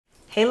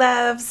Hey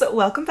loves,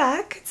 welcome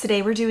back.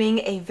 Today we're doing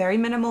a very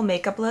minimal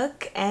makeup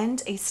look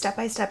and a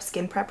step-by-step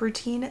skin prep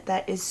routine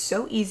that is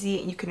so easy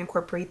and you can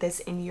incorporate this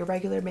in your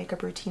regular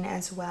makeup routine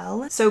as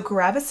well. So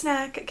grab a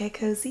snack, get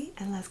cozy,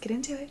 and let's get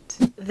into it.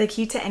 The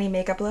key to any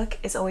makeup look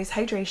is always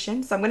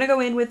hydration. So I'm gonna go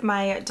in with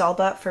my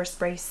Dalba First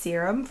Spray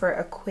Serum for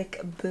a quick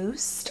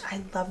boost.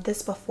 I love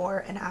this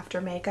before and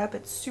after makeup.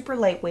 It's super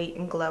lightweight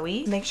and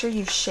glowy. Make sure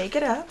you shake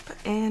it up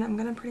and I'm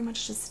gonna pretty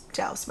much just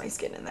douse my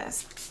skin in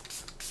this.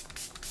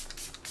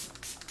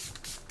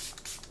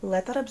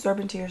 Let that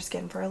absorb into your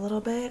skin for a little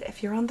bit.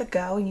 If you're on the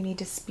go and you need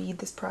to speed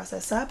this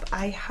process up,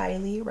 I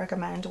highly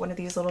recommend one of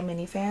these little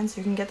mini fans.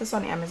 You can get this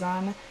on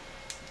Amazon.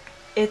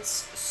 It's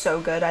so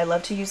good. I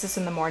love to use this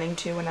in the morning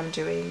too when I'm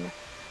doing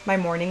my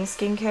morning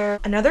skincare.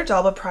 Another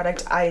Dalba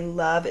product I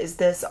love is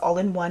this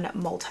all-in-one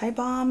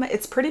multi-balm.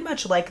 It's pretty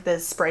much like the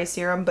spray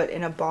serum but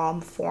in a balm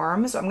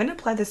form. So I'm going to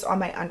apply this on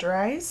my under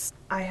eyes.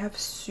 I have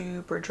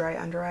super dry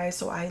under eyes,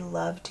 so I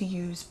love to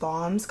use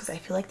balms because I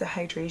feel like the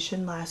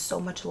hydration lasts so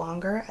much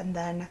longer, and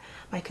then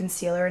my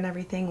concealer and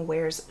everything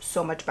wears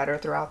so much better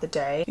throughout the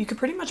day. You could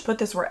pretty much put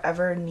this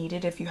wherever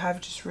needed. If you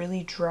have just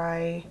really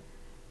dry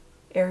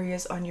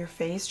areas on your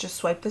face, just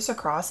swipe this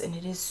across and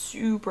it is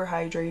super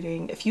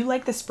hydrating. If you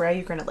like the spray,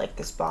 you're gonna like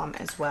this balm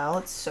as well.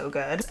 It's so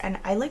good. And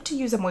I like to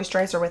use a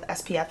moisturizer with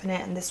SPF in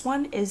it, and this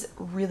one is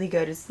really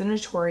good. It's the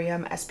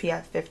Naturium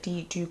SPF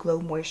 50 Dew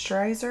Glow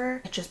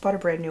Moisturizer. I just bought a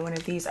brand new one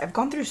of these. I've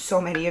gone through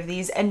so many of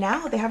these, and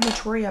now they have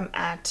Naturium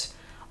at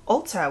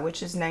Ulta,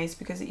 which is nice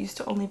because it used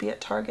to only be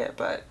at Target.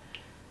 But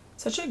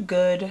such a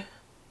good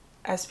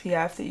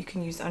SPF that you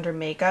can use under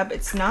makeup.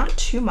 It's not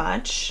too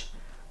much,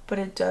 but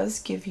it does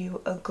give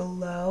you a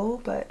glow,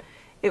 but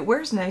it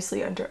wears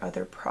nicely under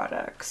other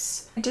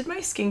products. I did my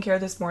skincare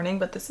this morning,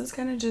 but this is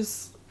kind of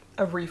just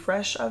a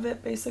refresh of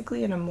it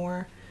basically in a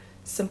more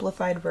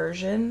simplified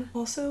version.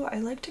 Also, I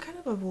like to kind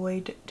of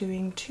avoid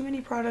doing too many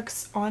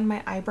products on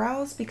my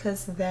eyebrows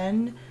because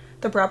then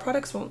the brow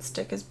products won't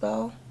stick as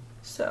well.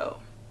 So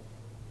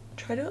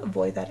try to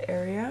avoid that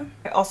area.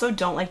 I also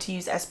don't like to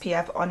use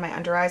SPF on my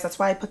under eyes. That's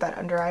why I put that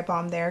under eye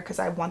balm there, because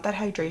I want that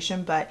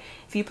hydration. But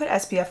if you put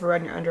SPF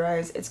around your under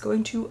eyes, it's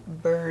going to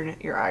burn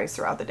your eyes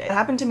throughout the day. It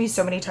happened to me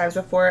so many times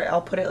before.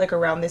 I'll put it like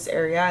around this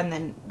area and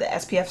then the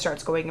SPF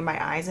starts going in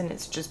my eyes and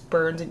it just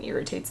burns and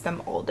irritates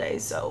them all day.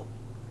 So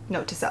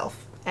note to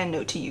self and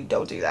note to you,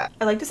 don't do that.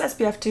 I like this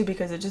SPF too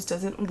because it just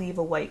doesn't leave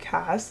a white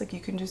cast. Like you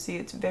can just see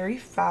it's very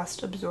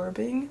fast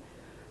absorbing,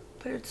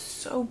 but it's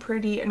so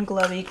pretty and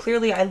glowy.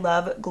 Clearly, I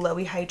love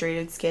glowy,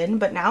 hydrated skin,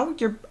 but now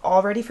you're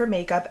all ready for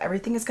makeup.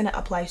 Everything is gonna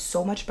apply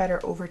so much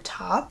better over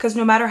top, because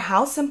no matter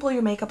how simple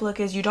your makeup look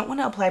is, you don't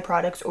wanna apply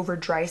products over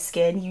dry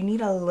skin. You need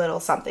a little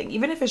something,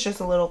 even if it's just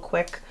a little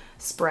quick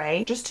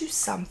spray. Just do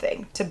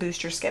something to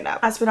boost your skin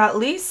up. Last but not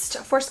least,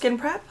 for skin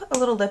prep, a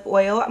little lip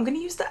oil. I'm gonna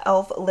use the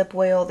e.l.f. lip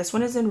oil. This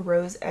one is in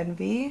Rose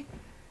Envy.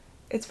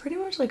 It's pretty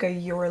much like a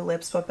Your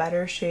Lips But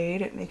Better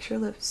shade. It makes your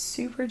lips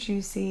super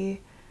juicy,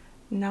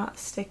 not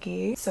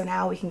sticky. So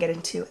now we can get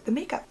into the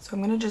makeup. So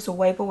I'm gonna just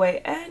wipe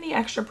away any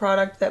extra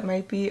product that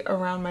might be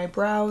around my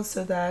brows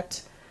so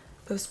that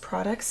those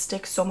products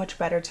stick so much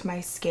better to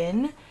my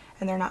skin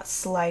and they're not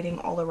sliding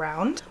all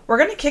around. We're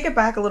gonna kick it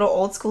back a little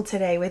old school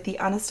today with the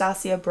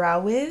Anastasia Brow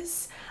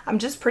Wiz. I'm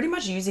just pretty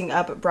much using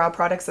up brow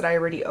products that I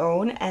already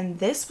own, and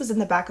this was in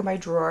the back of my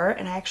drawer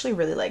and I actually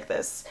really like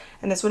this.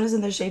 And this one is in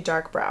the shade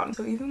dark brown.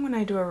 So even when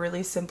I do a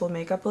really simple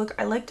makeup look,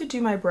 I like to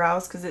do my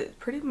brows because it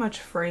pretty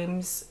much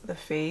frames the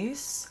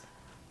face.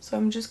 So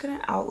I'm just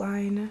gonna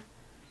outline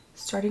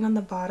starting on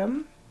the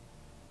bottom.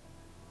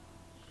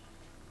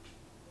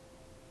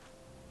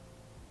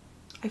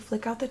 I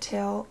flick out the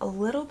tail a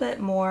little bit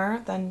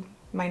more than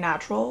my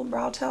natural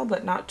brow tail,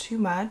 but not too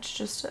much,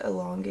 just to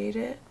elongate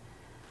it.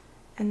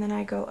 And then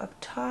I go up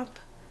top,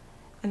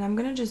 and I'm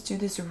gonna just do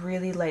this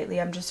really lightly.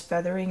 I'm just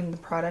feathering the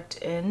product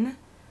in.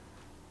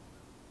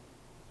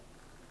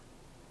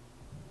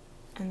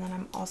 And then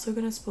I'm also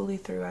gonna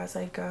spoolie through as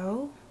I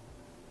go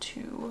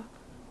to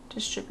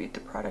distribute the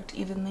product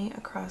evenly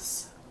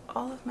across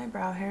all of my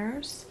brow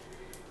hairs.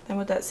 Then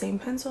with that same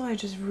pencil, I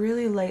just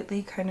really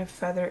lightly kind of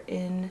feather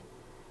in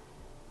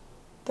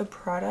the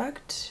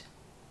product,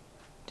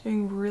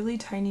 doing really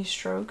tiny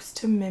strokes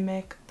to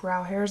mimic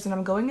brow hairs, and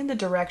I'm going in the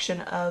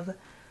direction of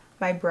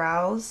my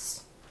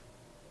brows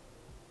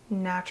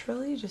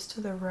naturally, just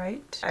to the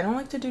right. I don't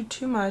like to do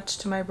too much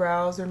to my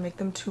brows or make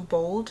them too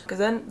bold, because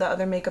then the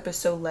other makeup is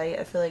so light,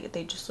 I feel like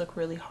they just look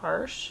really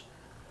harsh.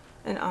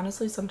 And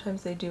honestly,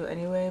 sometimes they do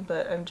anyway,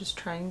 but I'm just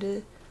trying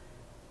to,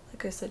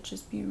 like I said,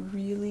 just be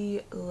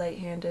really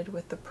light-handed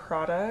with the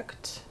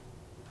product,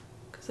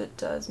 because it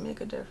does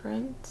make a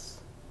difference.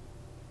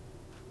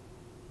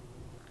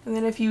 And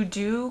then if you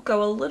do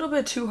go a little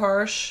bit too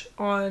harsh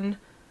on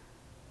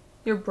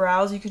your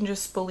brows, you can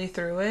just spoolie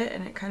through it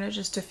and it kind of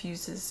just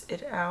diffuses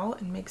it out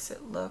and makes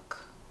it look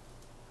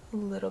a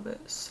little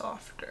bit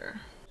softer.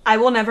 I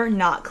will never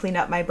not clean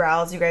up my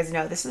brows. You guys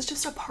know this is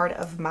just a part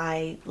of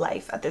my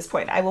life at this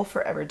point. I will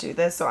forever do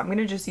this. So I'm going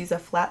to just use a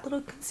flat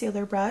little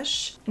concealer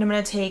brush, and I'm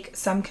going to take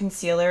some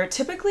concealer.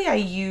 Typically I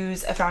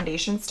use a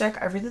foundation stick.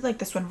 I really like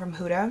this one from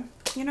Huda.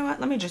 You know what?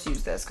 Let me just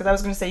use this, because I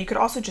was going to say you could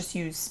also just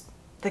use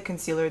the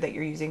concealer that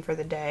you're using for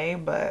the day,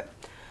 but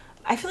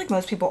I feel like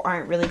most people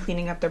aren't really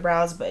cleaning up their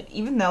brows. But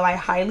even though I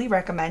highly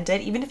recommend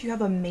it, even if you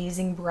have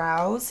amazing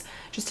brows,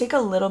 just take a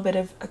little bit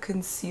of a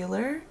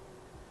concealer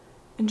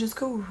and just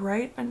go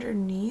right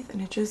underneath, and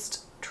it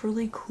just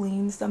truly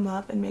cleans them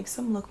up and makes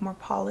them look more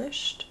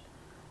polished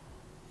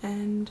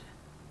and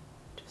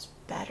just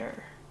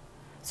better.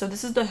 So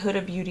this is the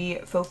Huda Beauty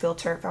Faux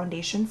Filter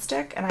foundation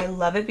stick, and I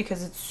love it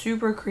because it's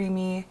super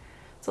creamy.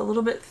 It's a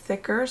little bit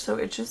thicker, so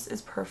it just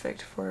is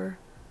perfect for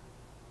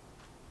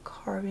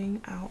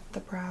carving out the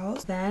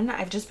brows. Then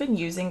I've just been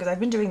using, because I've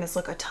been doing this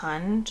look a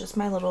ton, just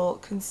my little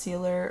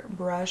concealer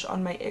brush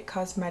on my IT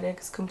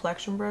Cosmetics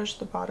complexion brush,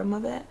 the bottom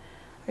of it.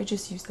 I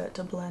just use that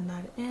to blend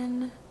that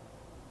in,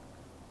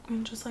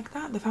 and just like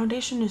that. The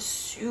foundation is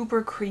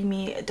super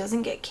creamy. It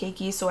doesn't get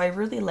cakey, so I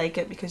really like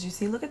it, because you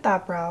see, look at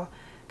that brow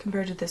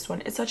compared to this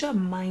one. It's such a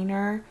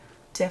minor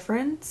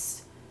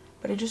difference,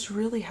 but it just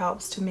really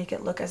helps to make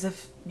it look as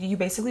if you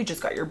basically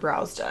just got your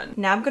brows done.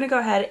 Now I'm gonna go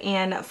ahead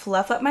and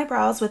fluff up my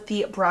brows with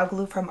the brow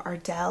glue from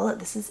Ardell.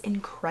 This is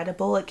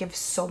incredible. It gives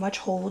so much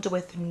hold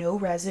with no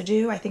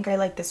residue. I think I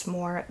like this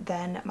more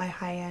than my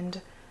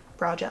high-end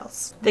brow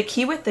gels. The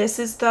key with this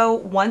is, though,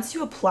 once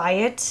you apply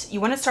it,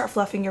 you want to start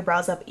fluffing your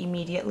brows up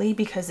immediately,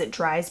 because it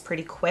dries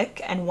pretty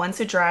quick, and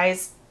once it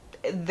dries,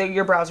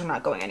 your brows are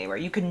not going anywhere.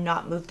 You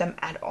cannot move them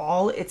at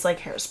all. It's like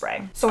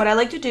hairspray. So what I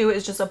like to do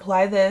is just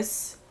apply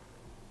this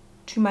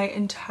to my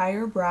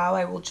entire brow.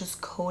 I will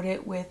just coat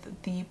it with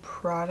the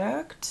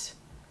product.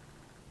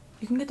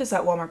 You can get this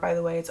at Walmart, by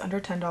the way. It's under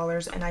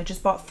 $10, and I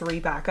just bought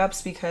 3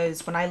 backups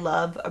because when I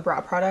love a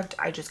brow product,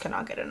 I just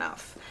cannot get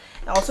enough.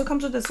 It also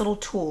comes with this little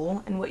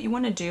tool, and what you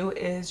want to do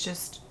is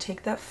just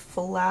take that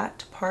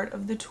flat part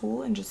of the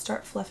tool and just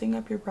start fluffing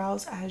up your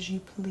brows as you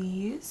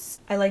please.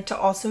 I like to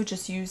also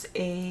just use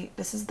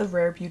this is the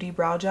Rare Beauty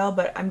brow gel,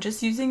 but I'm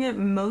just using it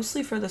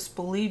mostly for the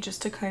spoolie,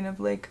 just to kind of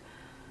like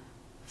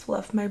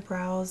fluff my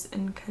brows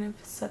and kind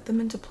of set them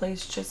into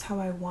place just how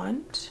I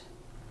want.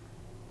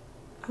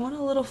 I want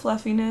a little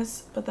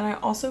fluffiness, but then I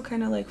also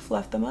kind of like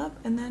fluff them up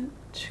and then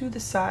to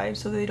the side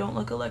so they don't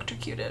look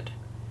electrocuted.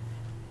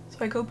 So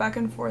I go back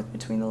and forth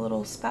between the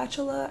little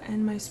spatula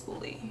and my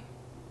spoolie.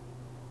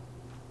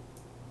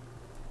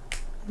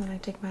 And then I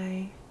take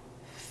my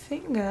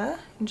finger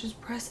and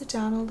just press it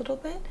down a little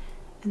bit,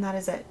 and that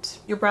is it.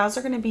 Your brows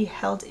are going to be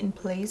held in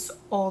place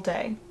all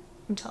day.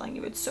 I'm telling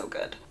you, it's so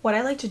good. What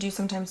I like to do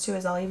sometimes too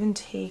is I'll even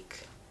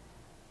take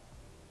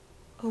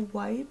a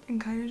wipe and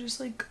kind of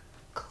just like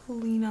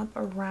clean up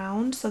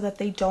around so that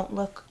they don't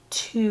look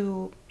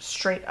too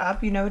straight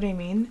up, you know what I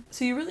mean?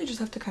 So you really just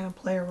have to kind of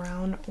play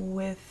around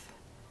with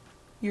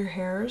your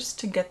hairs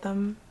to get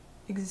them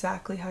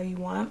exactly how you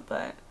want,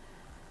 but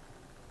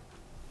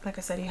like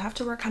I said, you have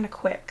to work kind of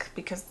quick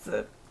because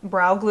the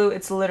brow glue,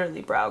 it's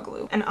literally brow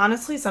glue. And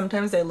honestly,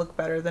 sometimes they look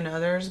better than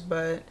others,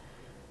 but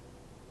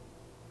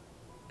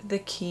the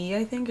key,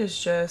 I think, is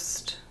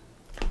just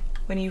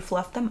when you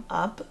fluff them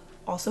up,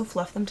 also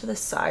fluff them to the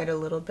side a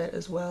little bit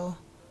as well.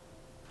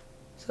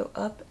 So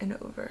up and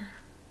over.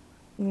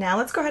 Now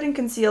let's go ahead and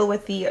conceal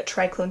with the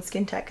Triclone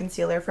Skin Tech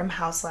Concealer from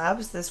Haus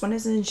Labs. This one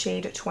is in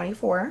shade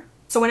 24.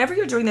 So whenever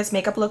you're doing this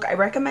makeup look, I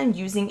recommend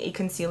using a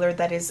concealer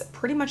that is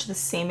pretty much the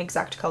same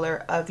exact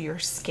color of your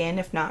skin,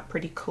 if not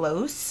pretty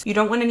close. You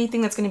don't want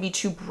anything that's going to be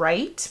too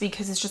bright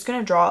because it's just going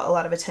to draw a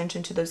lot of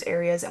attention to those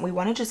areas, and we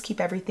want to just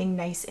keep everything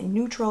nice and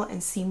neutral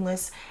and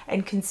seamless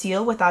and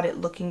conceal without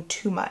it looking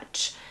too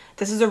much.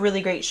 This is a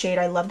really great shade.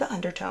 I love the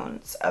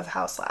undertones of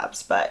Haus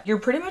Labs, but you're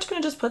pretty much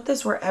going to just put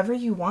this wherever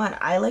you want.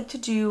 I like to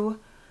do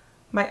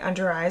my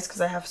under eyes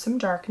because I have some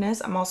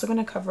darkness. I'm also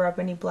going to cover up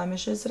any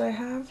blemishes that I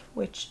have,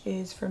 which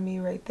is for me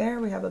right there.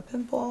 We have a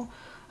pimple.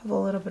 I have a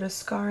little bit of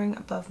scarring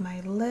above my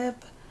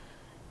lip.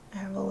 I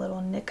have a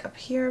little nick up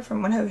here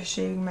from when I was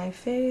shaving my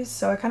face.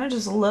 So I kind of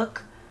just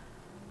look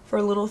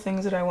for little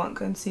things that I want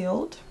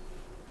concealed.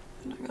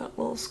 And I got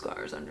little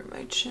scars under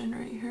my chin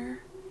right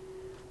here.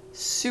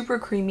 Super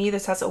creamy.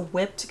 This has a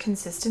whipped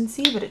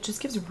consistency, but it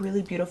just gives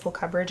really beautiful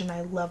coverage, and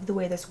I love the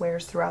way this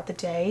wears throughout the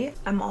day.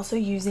 I'm also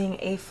using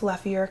a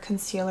fluffier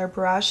concealer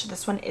brush.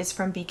 This one is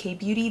from BK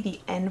Beauty,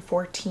 the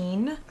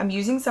N14. I'm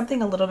using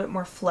something a little bit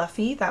more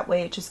fluffy. That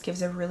way it just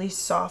gives a really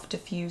soft,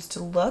 diffused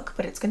look,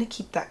 but it's going to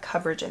keep that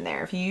coverage in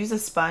there. If you use a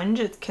sponge,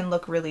 it can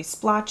look really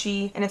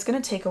splotchy, and it's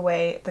going to take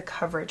away the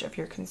coverage of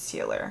your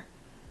concealer.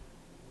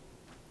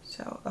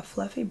 So a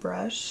fluffy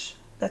brush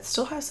that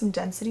still has some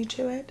density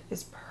to it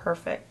is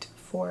perfect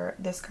for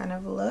this kind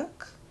of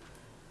look.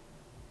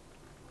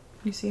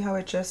 You see how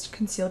it just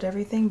concealed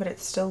everything, but it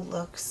still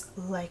looks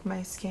like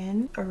my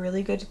skin. A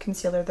really good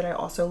concealer that I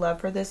also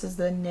love for this is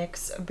the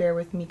NYX Bare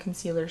With Me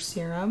Concealer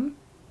Serum.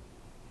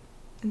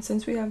 And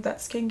since we have that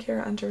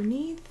skincare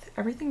underneath,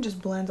 everything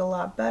just blends a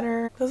lot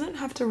better. Doesn't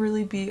have to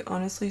really be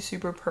honestly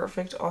super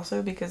perfect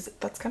also, because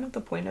that's kind of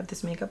the point of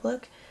this makeup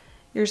look.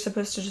 You're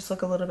supposed to just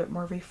look a little bit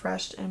more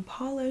refreshed and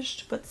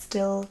polished, but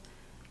still,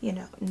 you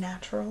know,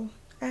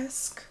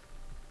 natural-esque.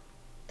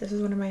 This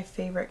is one of my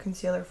favorite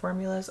concealer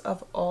formulas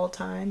of all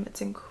time.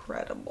 It's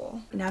incredible.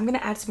 Now I'm gonna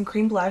add some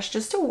cream blush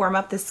just to warm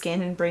up the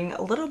skin and bring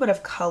a little bit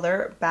of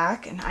color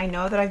back. And I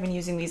know that I've been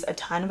using these a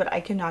ton, but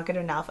I cannot get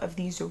enough of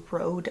these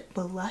Rhode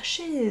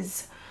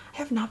blushes. I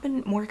have not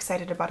been more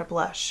excited about a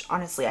blush.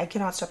 Honestly, I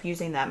cannot stop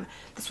using them.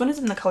 This one is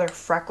in the color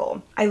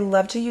Freckle. I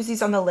love to use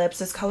these on the lips.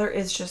 This color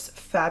is just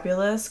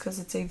fabulous because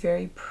it's a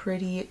very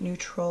pretty,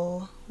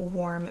 neutral,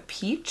 warm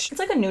peach. It's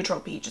like a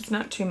neutral peach. It's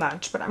not too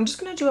much, but I'm just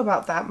gonna do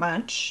about that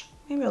much.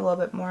 Maybe a little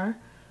bit more.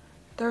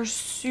 They're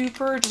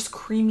super just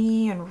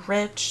creamy and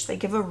rich. They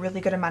give a really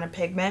good amount of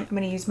pigment. I'm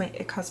going to use my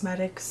IT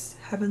Cosmetics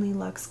Heavenly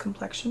Luxe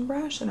complexion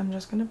brush, and I'm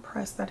just going to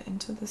press that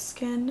into the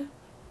skin.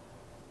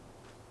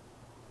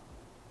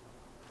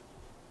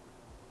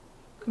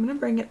 I'm going to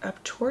bring it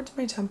up towards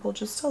my temple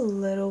just a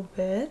little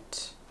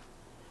bit.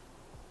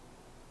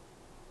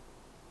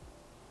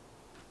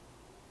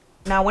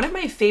 Now, one of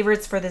my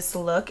favorites for this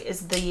look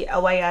is the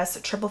LYS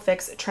Triple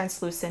Fix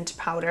Translucent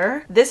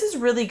Powder. This is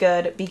really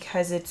good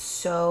because it's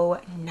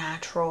so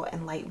natural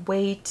and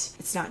lightweight.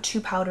 It's not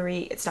too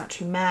powdery. It's not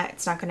too matte.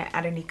 It's not going to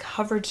add any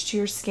coverage to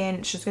your skin.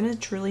 It's just going to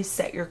truly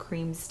set your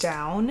creams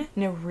down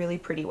in a really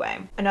pretty way.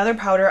 Another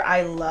powder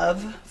I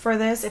love for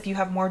this, if you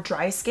have more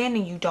dry skin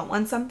and you don't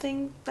want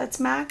something that's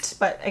matte,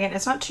 but again,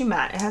 it's not too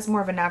matte. It has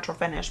more of a natural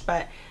finish,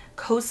 but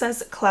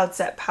Kosas Cloud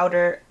Set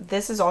Powder.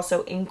 This is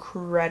also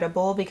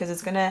incredible because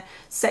it's gonna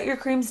set your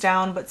creams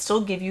down but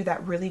still give you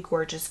that really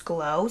gorgeous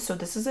glow. So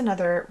this is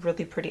another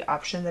really pretty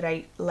option that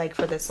I like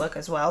for this look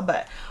as well.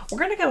 But we're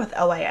gonna go with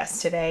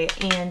LYS today,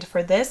 and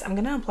for this I'm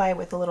gonna apply it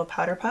with a little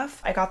powder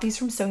puff. I got these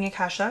from Sonia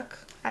Kashuk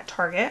at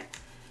Target.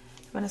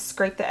 I'm gonna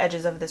scrape the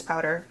edges of this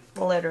powder,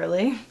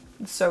 literally.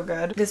 It's so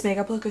good. This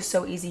makeup look is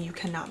so easy, you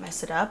cannot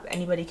mess it up.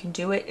 Anybody can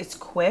do it. It's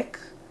quick.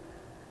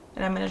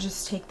 And I'm going to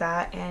just take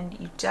that, and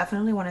you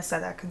definitely want to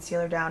set that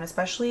concealer down,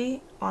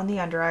 especially on the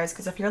under eyes,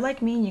 because if you're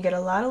like me and you get a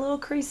lot of little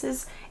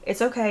creases,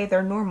 it's okay.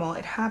 They're normal.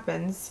 It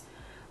happens.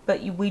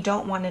 But we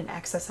don't want an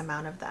excess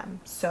amount of them.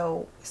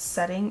 So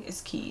setting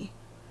is key.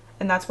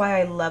 And that's why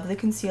I love the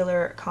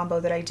concealer combo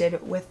that I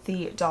did with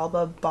the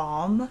Dalba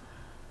Balm,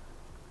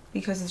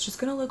 because it's just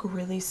going to look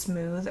really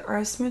smooth, or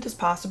as smooth as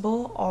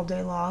possible all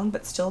day long,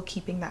 but still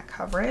keeping that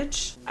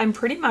coverage. I'm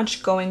pretty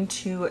much going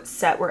to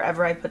set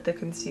wherever I put the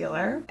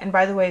concealer. And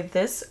by the way,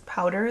 this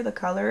powder, the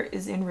color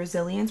is in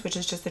Resilience, which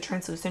is just the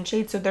translucent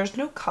shade, so there's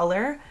no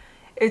color.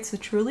 It's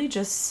truly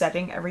just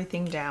setting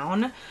everything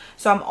down.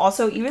 So I'm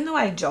also, even though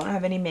I don't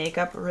have any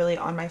makeup really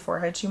on my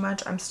forehead too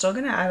much, I'm still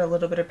going to add a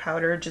little bit of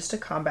powder just to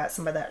combat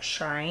some of that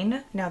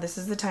shine. Now this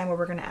is the time where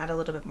we're going to add a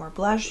little bit more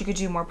blush. You could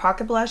do more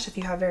pocket blush if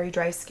you have very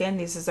dry skin.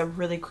 This is a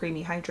really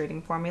creamy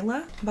hydrating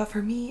formula. But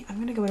for me, I'm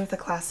going to go in with the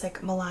classic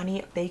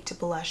Milani Baked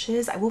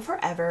Blushes. I will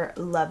forever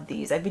love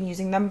these. I've been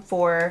using them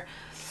for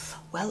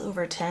well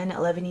over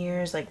 10-11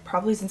 years, like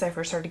probably since I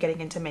first started getting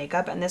into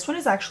makeup. And this one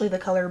is actually the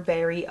color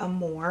Berry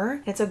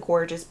Amour. It's a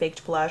gorgeous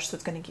baked blush, so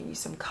it's going to give you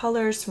some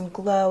color, some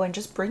glow, and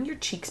just bring your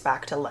cheeks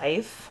back to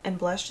life. And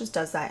blush just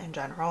does that in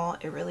general.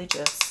 It really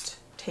just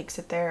takes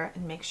it there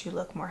and makes you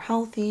look more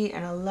healthy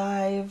and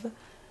alive.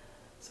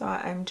 So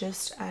I'm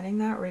just adding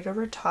that right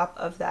over top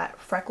of that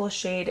freckle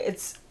shade.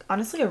 It's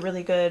honestly a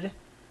really good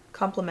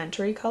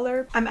complementary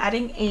color. I'm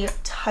adding a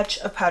touch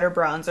of powder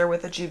bronzer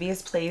with a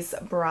Juvia's Place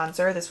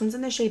bronzer. This one's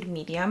in the shade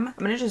Medium. I'm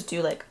gonna just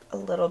do like a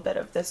little bit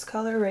of this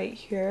color right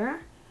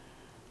here,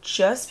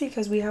 just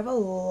because we have a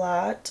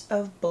lot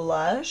of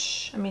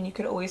blush. I mean, you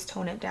could always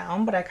tone it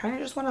down, but I kind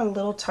of just want a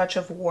little touch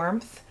of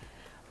warmth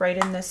right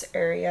in this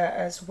area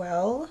as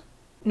well.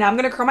 Now I'm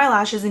going to curl my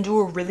lashes and do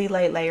a really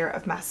light layer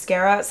of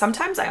mascara.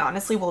 Sometimes I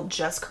honestly will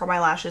just curl my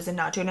lashes and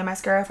not do any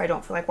mascara if I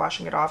don't feel like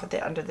washing it off at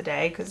the end of the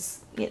day,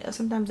 because, you know,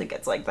 sometimes it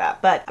gets like that.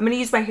 But I'm going to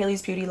use my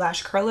Haley's Beauty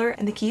Lash Curler,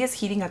 and the key is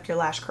heating up your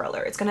lash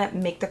curler. It's going to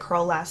make the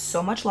curl last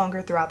so much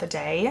longer throughout the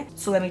day.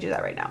 So let me do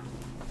that right now.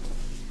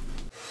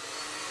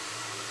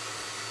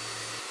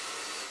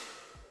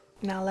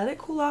 Now let it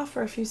cool off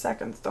for a few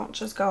seconds. Don't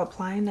just go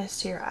applying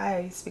this to your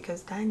eyes,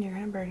 because then you're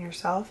going to burn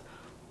yourself.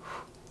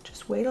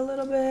 Just wait a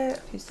little bit,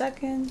 a few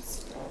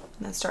seconds,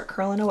 and then start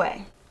curling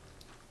away.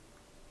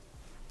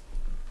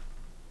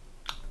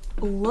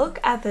 Look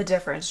at the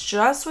difference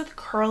just with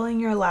curling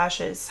your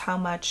lashes, how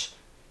much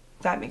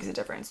that makes a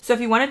difference. So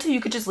if you wanted to,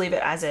 you could just leave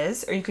it as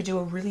is, or you could do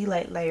a really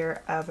light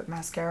layer of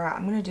mascara.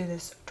 I'm going to do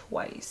this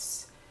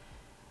twice.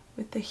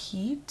 With the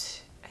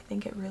heat, I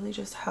think it really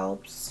just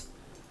helps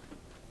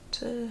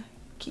to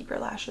keep your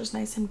lashes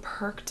nice and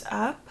perked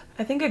up.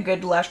 I think a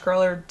good lash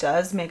curler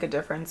does make a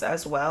difference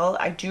as well.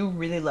 I do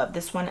really love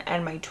this one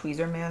and my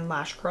Tweezerman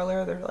lash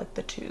curler. They're like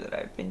the two that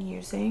I've been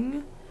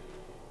using.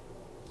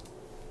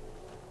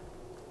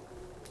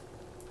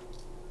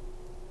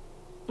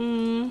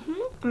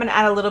 I'm gonna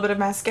add a little bit of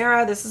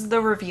mascara. This is the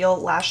Reveal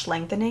Lash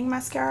Lengthening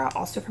Mascara,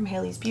 also from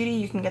Hailey's Beauty.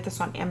 You can get this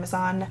on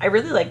Amazon. I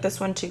really like this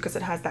one too because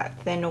it has that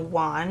thin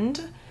wand.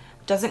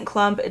 It doesn't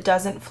clump, it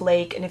doesn't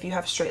flake, and if you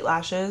have straight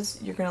lashes,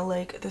 you're gonna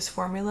like this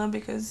formula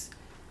because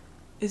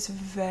it's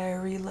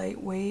very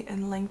lightweight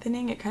and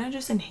lengthening. It kind of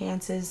just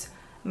enhances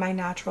my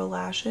natural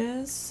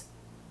lashes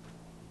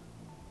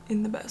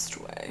in the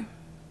best way.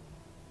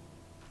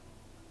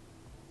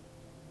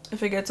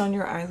 If it gets on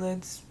your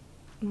eyelids,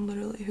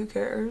 literally who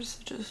cares?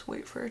 Just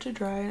wait for it to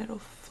dry and it'll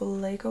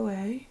flake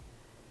away.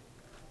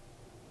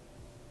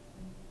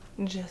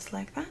 Just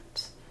like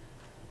that.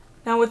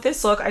 Now with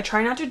this look, I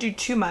try not to do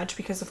too much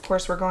because of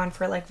course we're going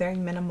for like very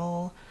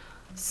minimal,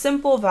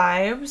 simple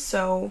vibes.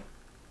 So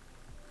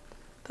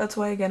that's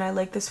why again I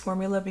like this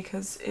formula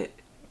because it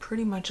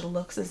pretty much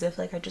looks as if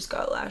like I just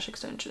got lash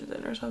extensions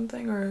in or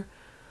something, or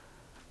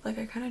like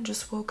I kind of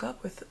just woke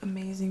up with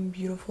amazing,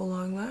 beautiful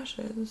long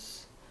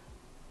lashes.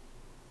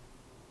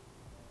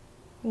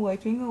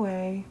 Wiping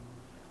away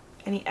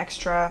any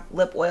extra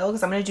lip oil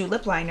because I'm going to do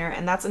lip liner,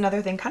 and that's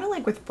another thing, kind of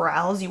like with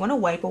brows, you want to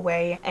wipe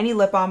away any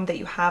lip balm that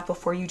you have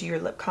before you do your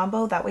lip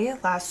combo. That way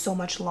it lasts so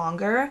much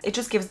longer. It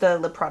just gives the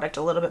lip product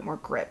a little bit more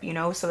grip, you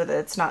know, so that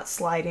it's not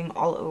sliding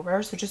all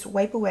over. So just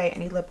wipe away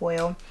any lip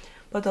oil,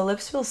 but the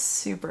lips feel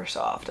super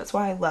soft. That's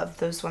why I love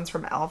those ones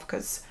from e.l.f.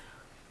 because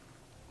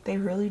they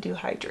really do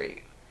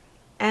hydrate.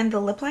 And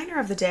the lip liner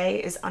of the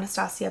day is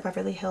Anastasia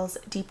Beverly Hills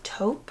Deep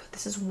Taupe.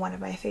 This is one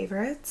of my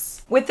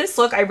favorites. With this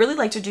look, I really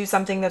like to do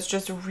something that's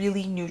just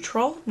really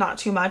neutral, not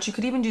too much. You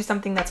could even do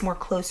something that's more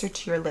closer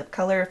to your lip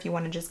color if you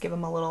want to just give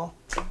them a little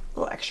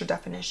extra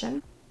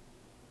definition.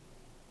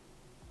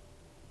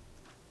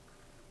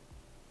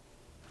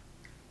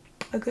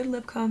 A good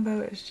lip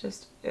combo is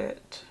just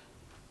it.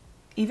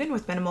 Even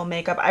with minimal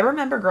makeup. I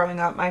remember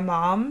growing up, my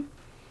mom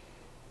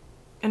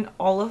and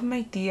all of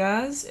my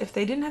tias, if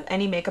they didn't have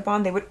any makeup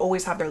on, they would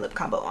always have their lip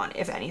combo on,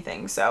 if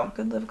anything. So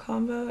good lip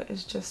combo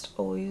is just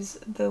always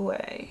the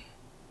way.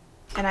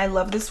 And I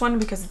love this one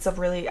because it's a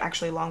really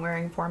actually long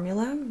wearing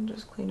formula.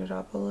 Just clean it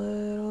up a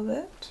little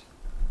bit.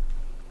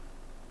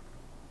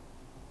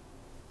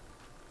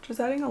 Just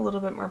adding a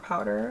little bit more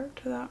powder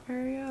to that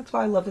area. That's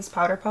why I love this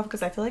powder puff,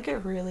 because I feel like it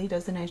really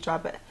does a nice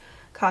job at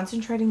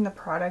concentrating the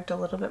product a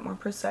little bit more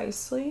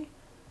precisely.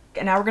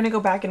 And now we're going to go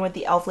back in with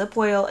the e.l.f. lip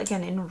oil,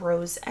 again in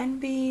Rose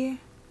Envy.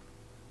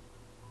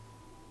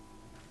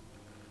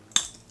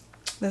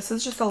 This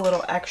is just a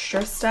little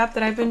extra step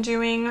that I've been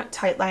doing,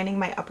 tight lining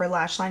my upper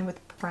lash line with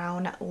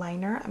brown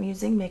liner. I'm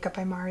using Makeup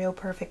by Mario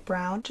Perfect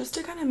Brown just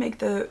to kind of make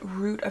the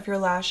root of your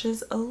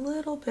lashes a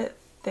little bit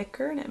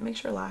thicker, and it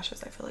makes your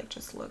lashes, I feel like,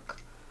 just look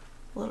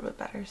a little bit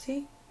better.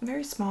 See?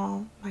 Very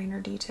small,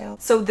 minor detail.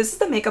 So this is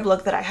the makeup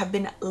look that I have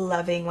been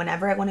loving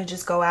whenever I want to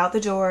just go out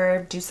the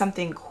door, do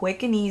something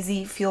quick and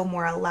easy, feel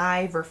more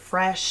alive,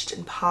 refreshed,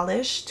 and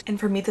polished. And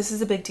for me, this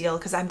is a big deal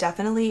because I'm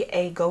definitely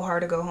a go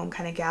hard or go home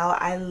kind of gal.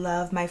 I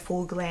love my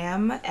full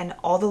glam and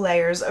all the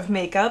layers of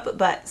makeup,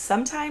 but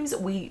sometimes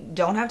we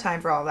don't have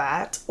time for all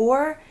that,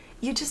 or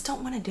you just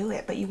don't want to do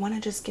it, but you want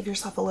to just give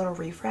yourself a little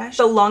refresh.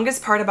 The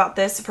longest part about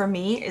this for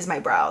me is my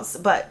brows,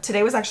 but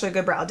today was actually a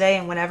good brow day,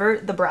 and whenever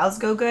the brows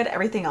go good,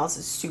 everything else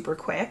is super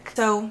quick.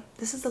 So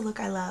this is the look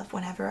I love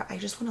whenever I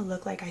just want to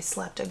look like I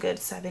slept a good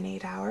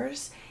 7-8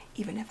 hours,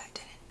 even if I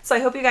didn't. So I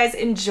hope you guys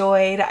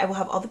enjoyed. I will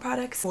have all the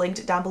products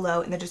linked down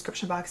below in the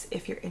description box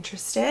if you're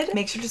interested.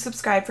 Make sure to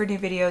subscribe for new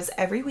videos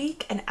every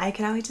week, and I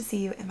cannot wait to see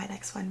you in my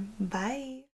next one. Bye!